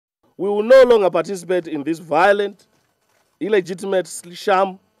We will no longer participate in this violent, illegitimate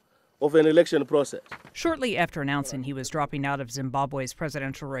sham of an election process. Shortly after announcing he was dropping out of Zimbabwe's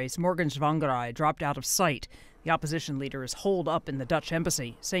presidential race, Morgan Tsvangirai dropped out of sight. The opposition leader is holed up in the Dutch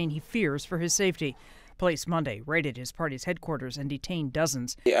embassy, saying he fears for his safety. Police Monday raided his party's headquarters and detained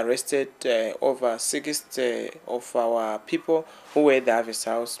dozens. They arrested over 60 of our people who were at the Harvest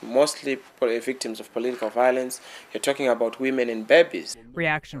House, mostly victims of political violence. You're talking about women and babies.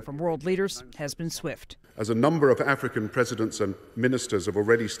 Reaction from world leaders has been swift. As a number of African presidents and ministers have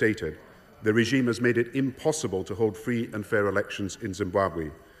already stated, the regime has made it impossible to hold free and fair elections in Zimbabwe,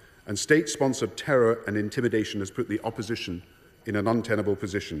 and state-sponsored terror and intimidation has put the opposition in an untenable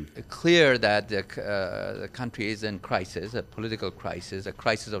position. It's clear that the country is in crisis, a political crisis, a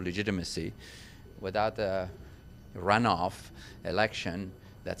crisis of legitimacy. Without a runoff election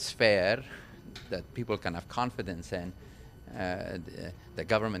that's fair, that people can have confidence in, the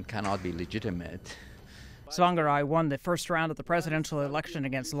government cannot be legitimate. Tsvangirai won the first round of the presidential election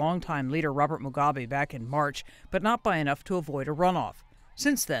against longtime leader Robert Mugabe back in March, but not by enough to avoid a runoff.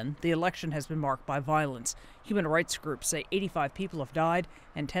 Since then, the election has been marked by violence. Human rights groups say 85 people have died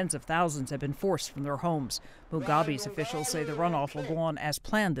and tens of thousands have been forced from their homes. Mugabe's officials say the runoff will go on as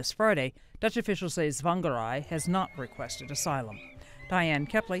planned this Friday. Dutch officials say Tsvangirai has not requested asylum. Diane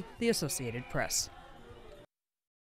Kepley, The Associated Press.